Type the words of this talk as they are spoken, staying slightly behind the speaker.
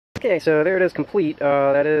Okay, so there it is complete.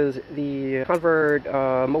 That is the Convert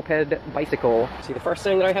Moped bicycle. See, the first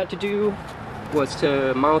thing that I had to do was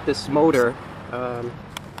to mount this motor.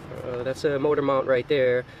 That's a motor mount right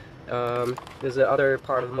there. There's the other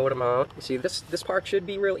part of the motor mount. You see, this part should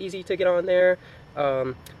be real easy to get on there.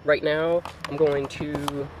 Right now, I'm going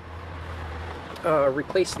to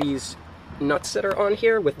replace these nuts that are on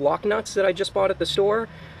here with lock nuts that I just bought at the store.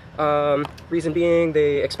 Reason being,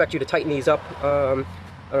 they expect you to tighten these up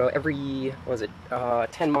I don't know, every, what was it,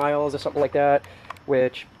 10 miles or something like that,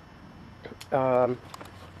 which I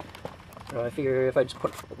figure if I just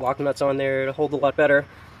put lock nuts on there, it'll hold a lot better.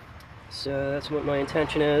 So that's what my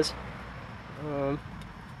intention is.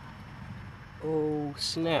 Oh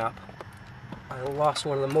snap, I lost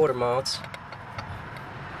one of the motor mounts.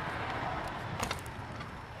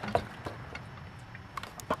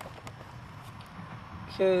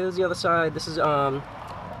 Okay, here's the other side. This is my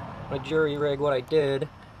jury rig. What I did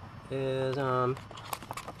is, I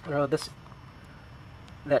don't know,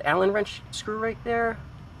 that Allen wrench screw right there,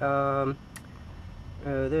 that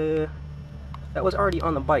was already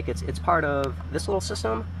on the bike. It's part of this little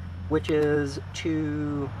system, which is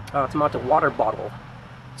to mount a water bottle.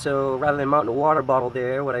 So rather than mounting a water bottle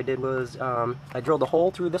there, what I did was I drilled a hole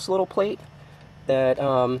through this little plate. That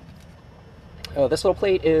this little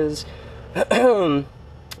plate is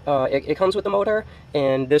it comes with the motor,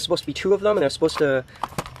 and there's supposed to be two of them, and they're supposed to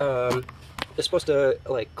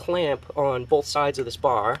like clamp on both sides of this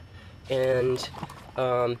bar. And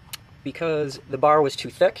because the bar was too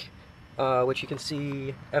thick, which you can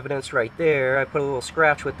see evidenced right there, I put a little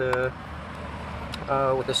scratch with the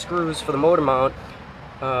screws for the motor mount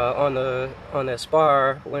on this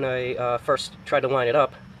bar when I first tried to line it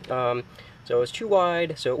up. So it was too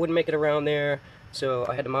wide, so it wouldn't make it around there. So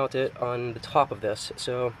I had to mount it on the top of this.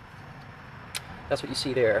 So that's what you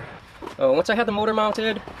see there. Once I had the motor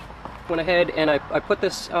mounted, went ahead and I put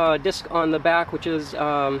this disc on the back, which is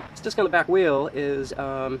this disc on the back wheel is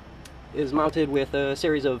mounted with a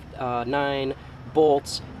series of 9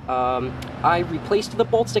 bolts. I replaced the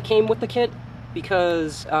bolts that came with the kit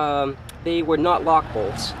because they were not lock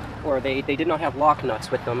bolts, or they did not have lock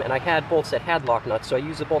nuts with them, and I had bolts that had lock nuts, so I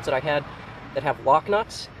used the bolts that I had that have lock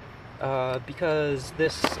nuts. Because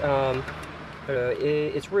this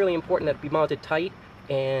it's really important that it be mounted tight,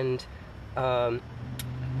 and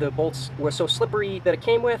the bolts were so slippery that it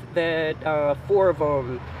came with that 4 of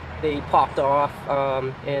them, they popped off,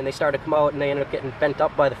 and they started to come out, and they ended up getting bent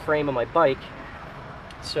up by the frame of my bike.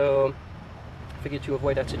 So I figured to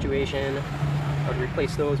avoid that situation, I would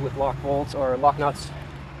replace those with lock bolts or lock nuts.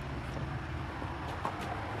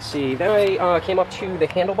 See, then I came up to the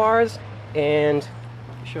handlebars, and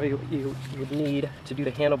show you what you would need to do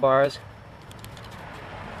the handlebars.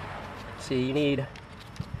 See, you need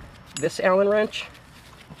this Allen wrench,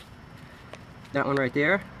 that one right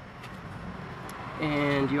there,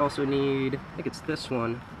 and you also need, I think it's this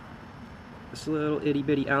one, this little itty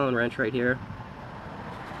bitty Allen wrench right here.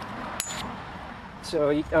 So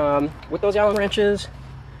with those Allen wrenches,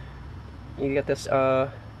 you get this,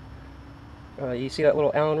 you see that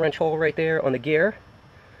little Allen wrench hole right there on the gear?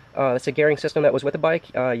 That's a gearing system that was with the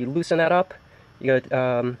bike. You loosen that up. You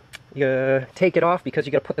gotta take it off because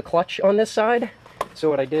you gotta put the clutch on this side. So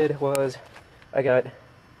what I did was I got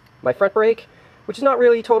my front brake, which is not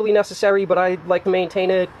really totally necessary, but I like to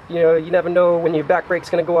maintain it. You know, you never know when your back brake's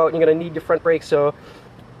gonna go out and you're gonna need your front brake, so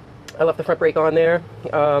I left the front brake on there.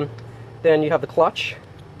 Then you have the clutch.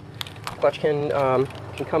 The clutch can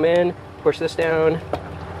come in, push this down,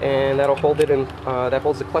 and that'll hold it, and that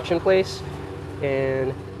holds the clutch in place.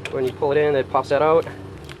 And when you pull it in, it pops that out.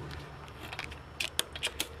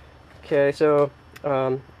 Okay, so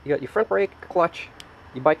you got your front brake, clutch,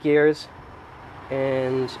 your bike gears,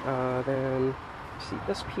 and then see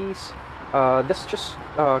this piece. This just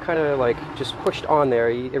kind of like just pushed on there.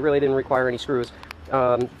 It really didn't require any screws.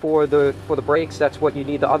 For the brakes, that's what you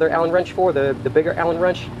need the other Allen wrench for, the bigger Allen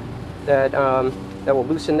wrench that that will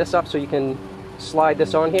loosen this up so you can slide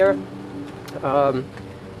this on here.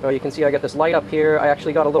 You can see I got this light up here. I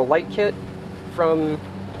actually got a little light kit from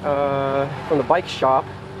the bike shop,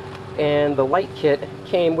 and the light kit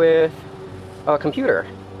came with a computer,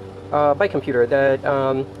 bike computer that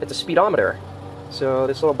it's a speedometer. So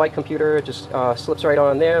this little bike computer just slips right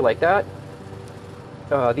on there like that.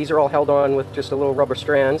 These are all held on with just a little rubber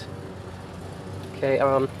strand. Okay,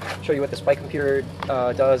 show you what this bike computer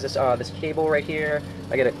does. This cable right here,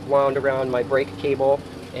 I get it wound around my brake cable,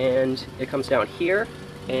 and it comes down here.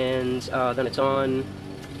 And then it's on,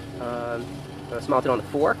 it's mounted on the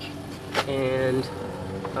fork, and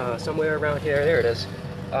somewhere around here, there it is,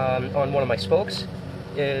 on one of my spokes,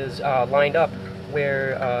 is lined up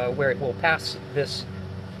where it will pass this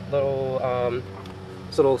little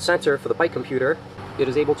sensor for the bike computer. It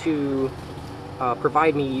is able to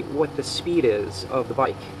provide me what the speed is of the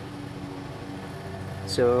bike.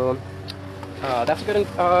 So that's a good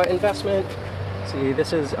investment. See,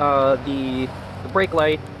 this is the brake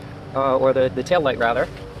light, or the tail light rather.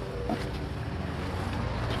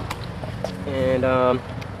 And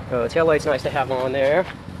tail light's nice to have on there.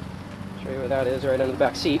 Show you where that is, right under the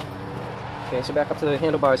back seat. Okay, so back up to the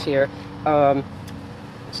handlebars here.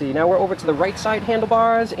 See, now we're over to the right side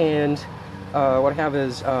handlebars, and what I have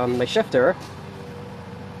is my shifter.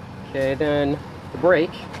 Okay, then the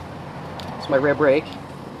brake. It's my rear brake.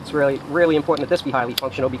 It's really important that this be highly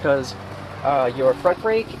functional because your front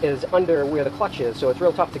brake is under where the clutch is, so it's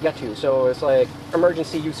real tough to get to. So it's like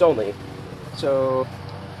emergency use only. So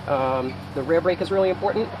the rear brake is really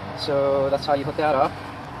important, so that's how you hook that up.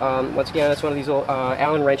 Once again, it's one of these little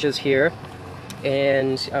Allen wrenches here.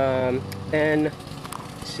 And then,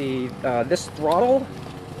 see, this throttle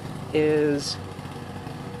is,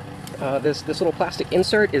 this little plastic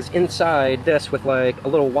insert is inside this with like a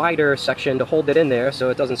little wider section to hold it in there so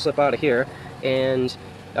it doesn't slip out of here. And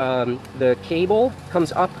the cable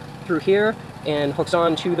comes up through here and hooks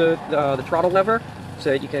on to the throttle lever, so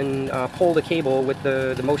that you can pull the cable with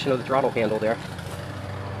the motion of the throttle handle there.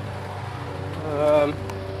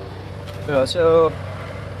 So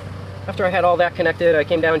after I had all that connected, I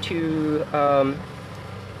came down to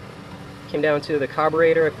the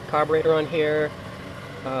carburetor on here.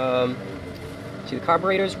 See, the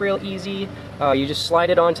carburetor is real easy. You just slide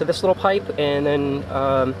it onto this little pipe, and then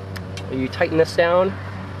you tighten this down.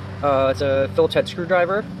 It's a Phillips head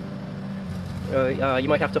screwdriver. You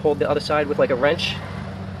might have to hold the other side with like a wrench.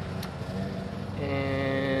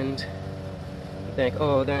 And I think,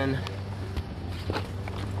 oh, then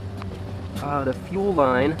the fuel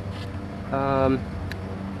line. Well,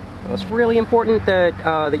 it's really important that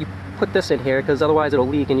that you put this in here, because otherwise it'll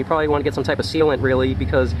leak, and you probably want to get some type of sealant really,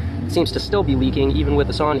 because it seems to still be leaking even with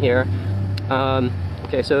this on here.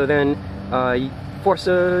 Okay, so then you force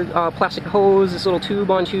a plastic hose, this little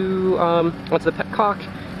tube onto the petcock,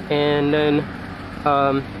 and then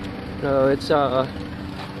it's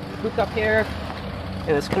hooked up here,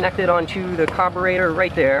 and it's connected onto the carburetor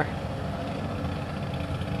right there.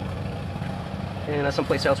 And that's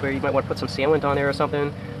someplace else where you might want to put some sealant on there or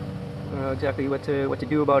something. I don't know exactly what to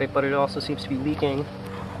do about it, but it also seems to be leaking.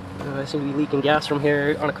 I seem to be leaking gas from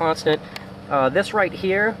here on a constant. This right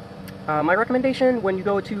here, my recommendation when you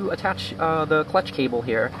go to attach the clutch cable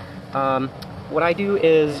here, what I do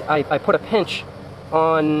is I put a pinch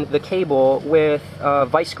on the cable with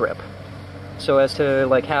vice grip, so as to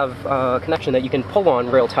like have a connection that you can pull on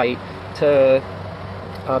real tight to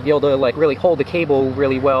be able to like really hold the cable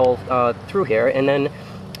really well through here. And then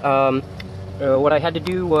what I had to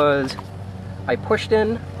do was I pushed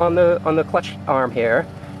in on the clutch arm here,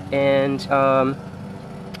 and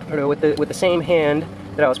with the same hand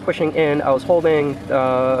that I was pushing in, I was holding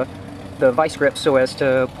the vice grip so as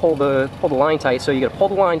to pull the line tight. So you got to pull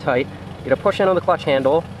the line tight, you got to push in on the clutch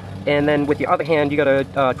handle, and then with your other hand you got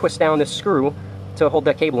to twist down this screw to hold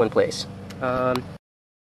that cable in place.